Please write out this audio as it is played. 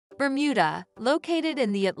Bermuda, located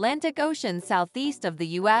in the Atlantic Ocean southeast of the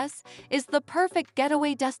U.S., is the perfect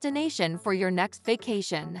getaway destination for your next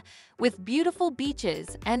vacation. With beautiful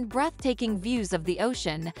beaches and breathtaking views of the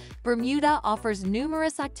ocean, Bermuda offers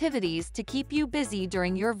numerous activities to keep you busy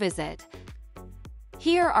during your visit.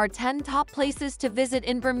 Here are 10 top places to visit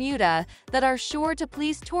in Bermuda that are sure to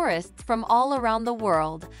please tourists from all around the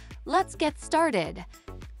world. Let's get started.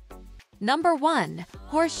 Number 1.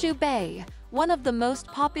 Horseshoe Bay. One of the most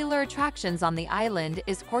popular attractions on the island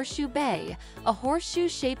is Horseshoe Bay, a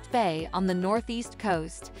horseshoe-shaped bay on the northeast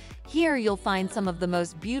coast. Here you'll find some of the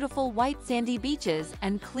most beautiful white sandy beaches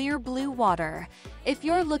and clear blue water. If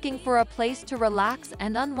you're looking for a place to relax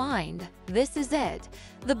and unwind, this is it.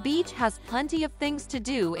 The beach has plenty of things to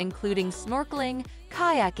do, including snorkeling,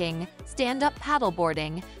 kayaking, stand-up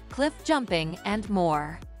paddleboarding, cliff jumping, and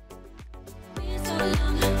more.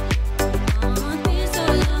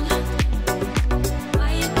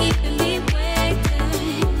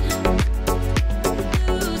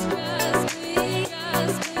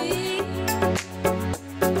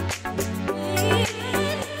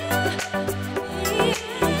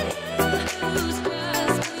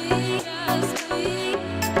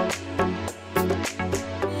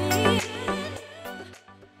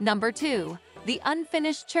 Number 2. The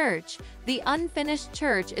Unfinished Church. The Unfinished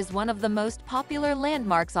Church is one of the most popular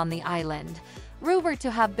landmarks on the island. Rumored to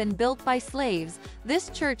have been built by slaves, this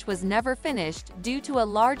church was never finished due to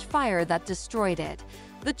a large fire that destroyed it.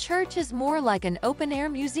 The church is more like an open-air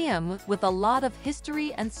museum with a lot of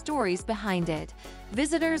history and stories behind it.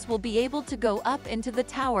 Visitors will be able to go up into the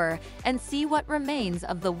tower and see what remains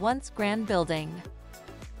of the once grand building.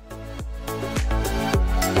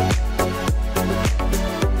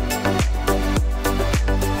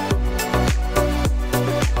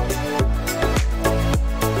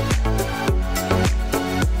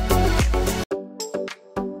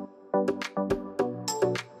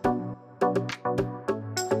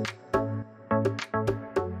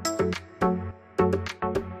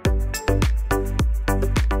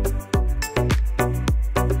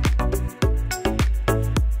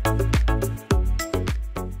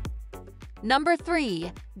 Number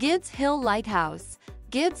 3. Gibbs Hill Lighthouse.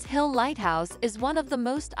 Gibbs Hill Lighthouse is one of the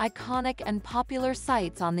most iconic and popular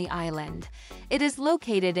sites on the island. It is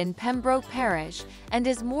located in Pembroke Parish and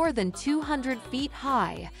is more than 200 feet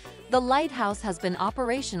high. The lighthouse has been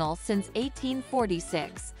operational since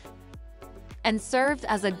 1846 and served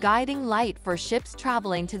as a guiding light for ships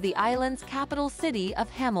traveling to the island's capital city of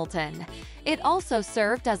Hamilton. It also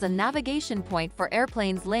served as a navigation point for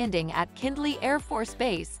airplanes landing at Kindley Air Force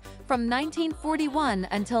Base from 1941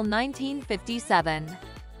 until 1957.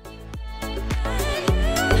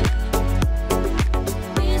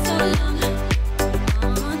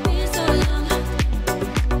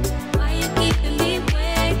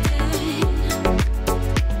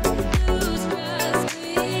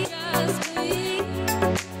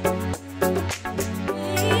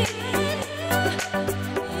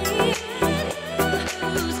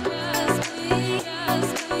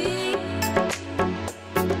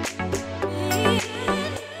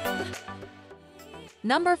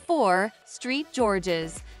 Number 4. St.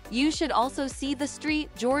 George's. You should also see the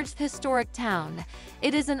St. George's Historic Town.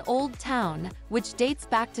 It is an old town, which dates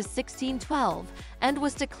back to 1612 and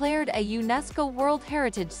was declared a UNESCO World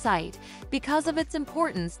Heritage Site because of its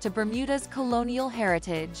importance to Bermuda's colonial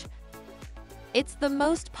heritage. It's the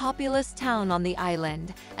most populous town on the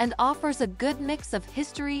island and offers a good mix of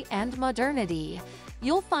history and modernity.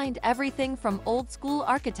 You'll find everything from old-school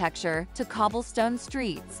architecture to cobblestone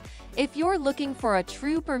streets. If you're looking for a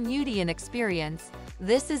true Bermudian experience,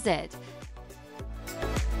 this is it.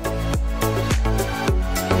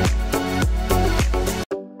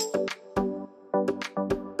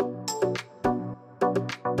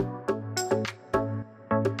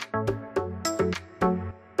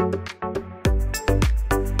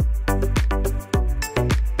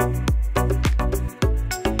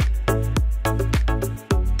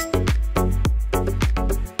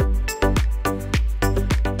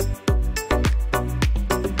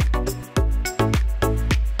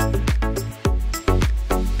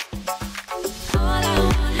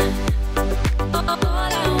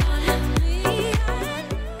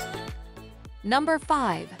 Number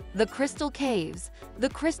 5. The Crystal Caves. The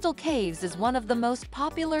Crystal Caves is one of the most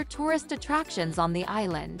popular tourist attractions on the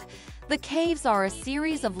island. The caves are a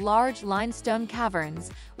series of large limestone caverns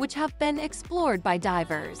which have been explored by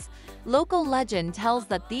divers. Local legend tells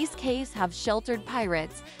that these caves have sheltered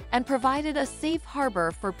pirates and provided a safe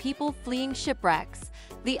harbor for people fleeing shipwrecks.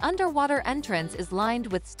 The underwater entrance is lined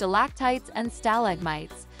with stalactites and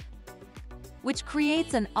stalagmites, which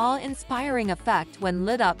creates an awe-inspiring effect when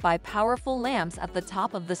lit up by powerful lamps at the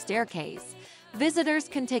top of the staircase. Visitors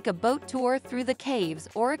can take a boat tour through the caves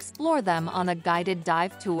or explore them on a guided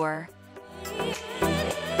dive tour.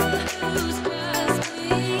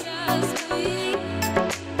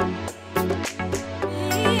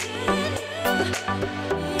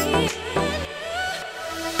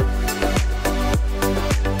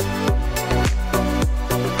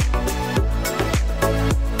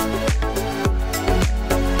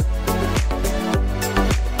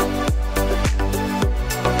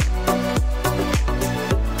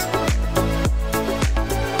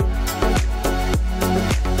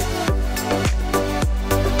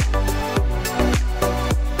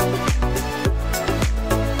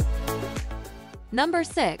 Number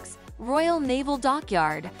 6. Royal Naval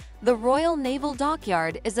Dockyard. The Royal Naval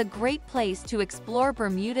Dockyard is a great place to explore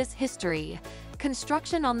Bermuda's history.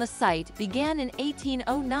 Construction on the site began in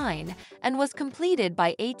 1809 and was completed by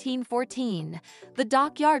 1814. The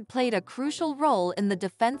dockyard played a crucial role in the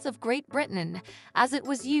defense of Great Britain, as it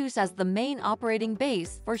was used as the main operating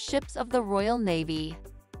base for ships of the Royal Navy.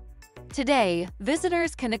 Today,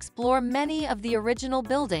 visitors can explore many of the original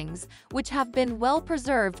buildings, which have been well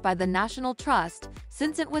preserved by the National Trust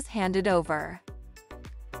since it was handed over.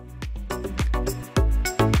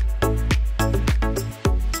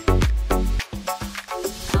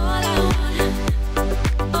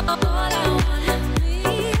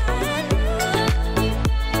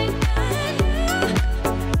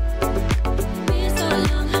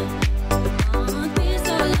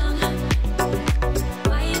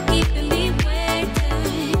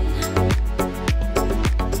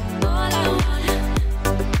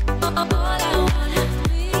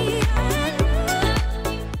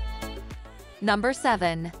 Number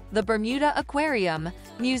 7. The Bermuda Aquarium,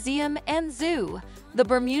 Museum and Zoo. The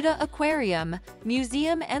Bermuda Aquarium,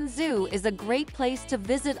 Museum and Zoo is a great place to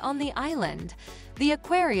visit on the island. The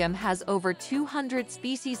aquarium has over 200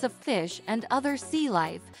 species of fish and other sea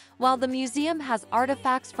life, while the museum has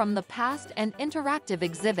artifacts from the past and interactive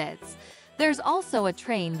exhibits. There's also a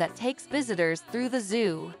train that takes visitors through the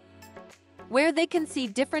zoo, where they can see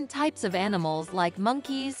different types of animals like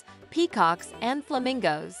monkeys, peacocks, and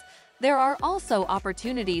flamingos. There are also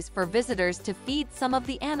opportunities for visitors to feed some of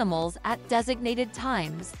the animals at designated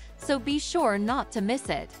times, so be sure not to miss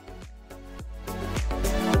it.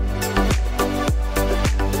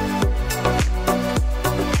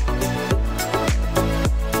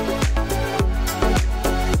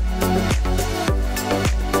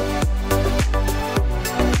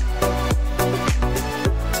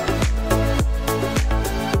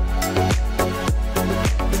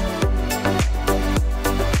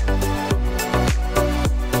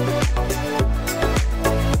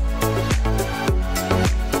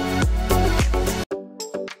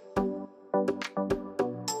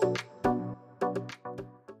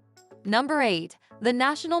 Number 8. The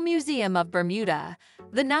National Museum of Bermuda.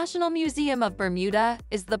 The National Museum of Bermuda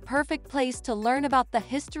is the perfect place to learn about the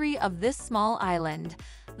history of this small island.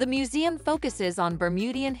 The museum focuses on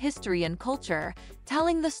Bermudian history and culture,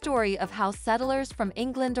 telling the story of how settlers from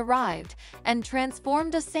England arrived and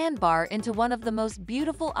transformed a sandbar into one of the most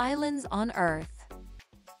beautiful islands on Earth.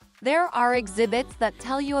 There are exhibits that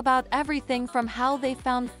tell you about everything from how they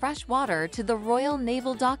found fresh water to the Royal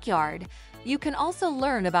Naval Dockyard. You can also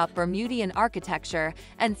learn about Bermudian architecture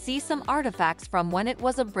and see some artifacts from when it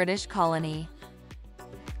was a British colony.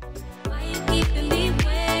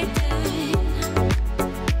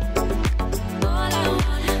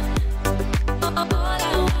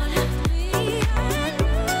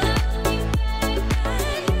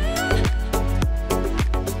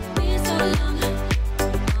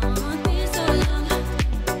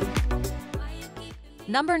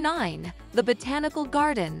 Number 9. The Botanical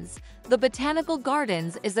Gardens. The Botanical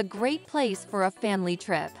Gardens is a great place for a family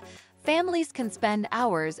trip. Families can spend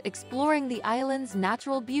hours exploring the island's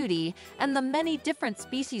natural beauty and the many different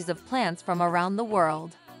species of plants from around the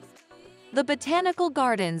world. The Botanical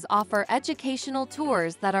Gardens offer educational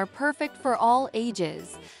tours that are perfect for all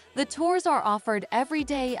ages. The tours are offered every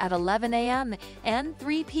day at 11 a.m. and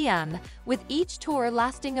 3 p.m., with each tour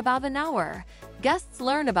lasting about an hour. Guests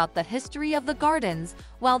learn about the history of the gardens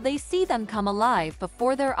while they see them come alive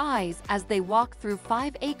before their eyes as they walk through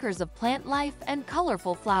 5 acres of plant life and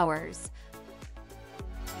colorful flowers.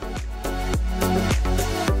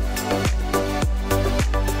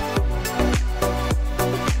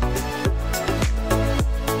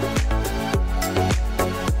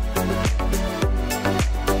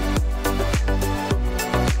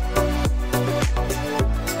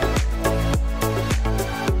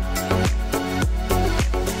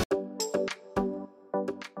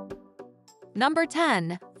 Number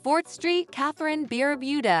 10. Fort St. Catherine,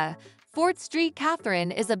 Bermuda. Fort St.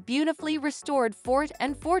 Catherine is a beautifully restored fort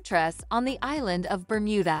and fortress on the island of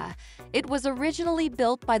Bermuda. It was originally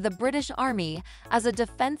built by the British Army as a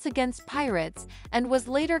defense against pirates and was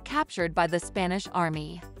later captured by the Spanish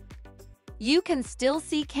Army. You can still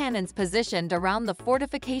see cannons positioned around the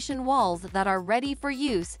fortification walls that are ready for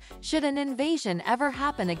use should an invasion ever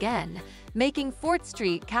happen again, making Fort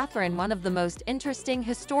St. Catherine one of the most interesting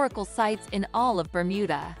historical sites in all of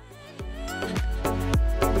Bermuda.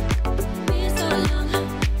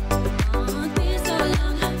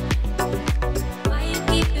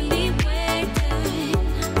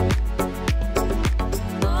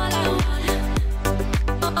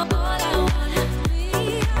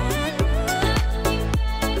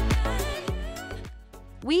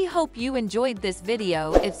 We hope you enjoyed this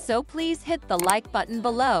video. If so, please hit the like button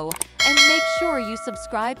below and make sure you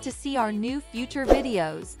subscribe to see our new future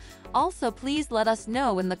videos. Also, please let us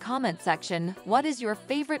know in the comment section what is your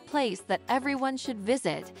favorite place that everyone should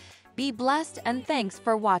visit. Be blessed and thanks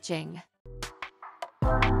for watching.